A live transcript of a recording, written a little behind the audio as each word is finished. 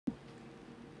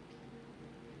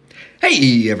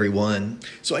Hey everyone.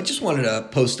 So I just wanted to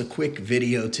post a quick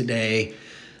video today,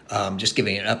 just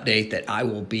giving an update that I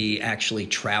will be actually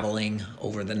traveling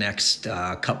over the next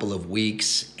couple of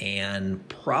weeks and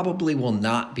probably will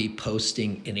not be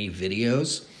posting any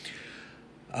videos.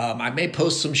 I may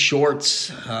post some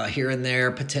shorts here and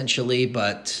there potentially,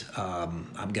 but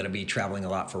I'm going to be traveling a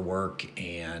lot for work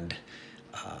and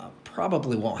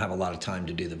probably won't have a lot of time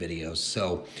to do the videos.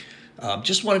 So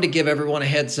just wanted to give everyone a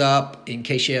heads up in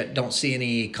case you don't see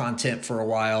any content for a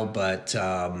while, but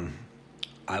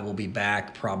I will be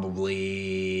back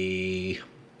probably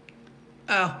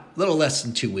a little less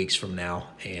than 2 weeks from now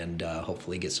and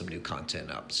hopefully get some new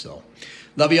content up. So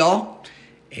love y'all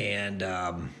and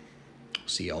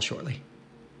see y'all shortly.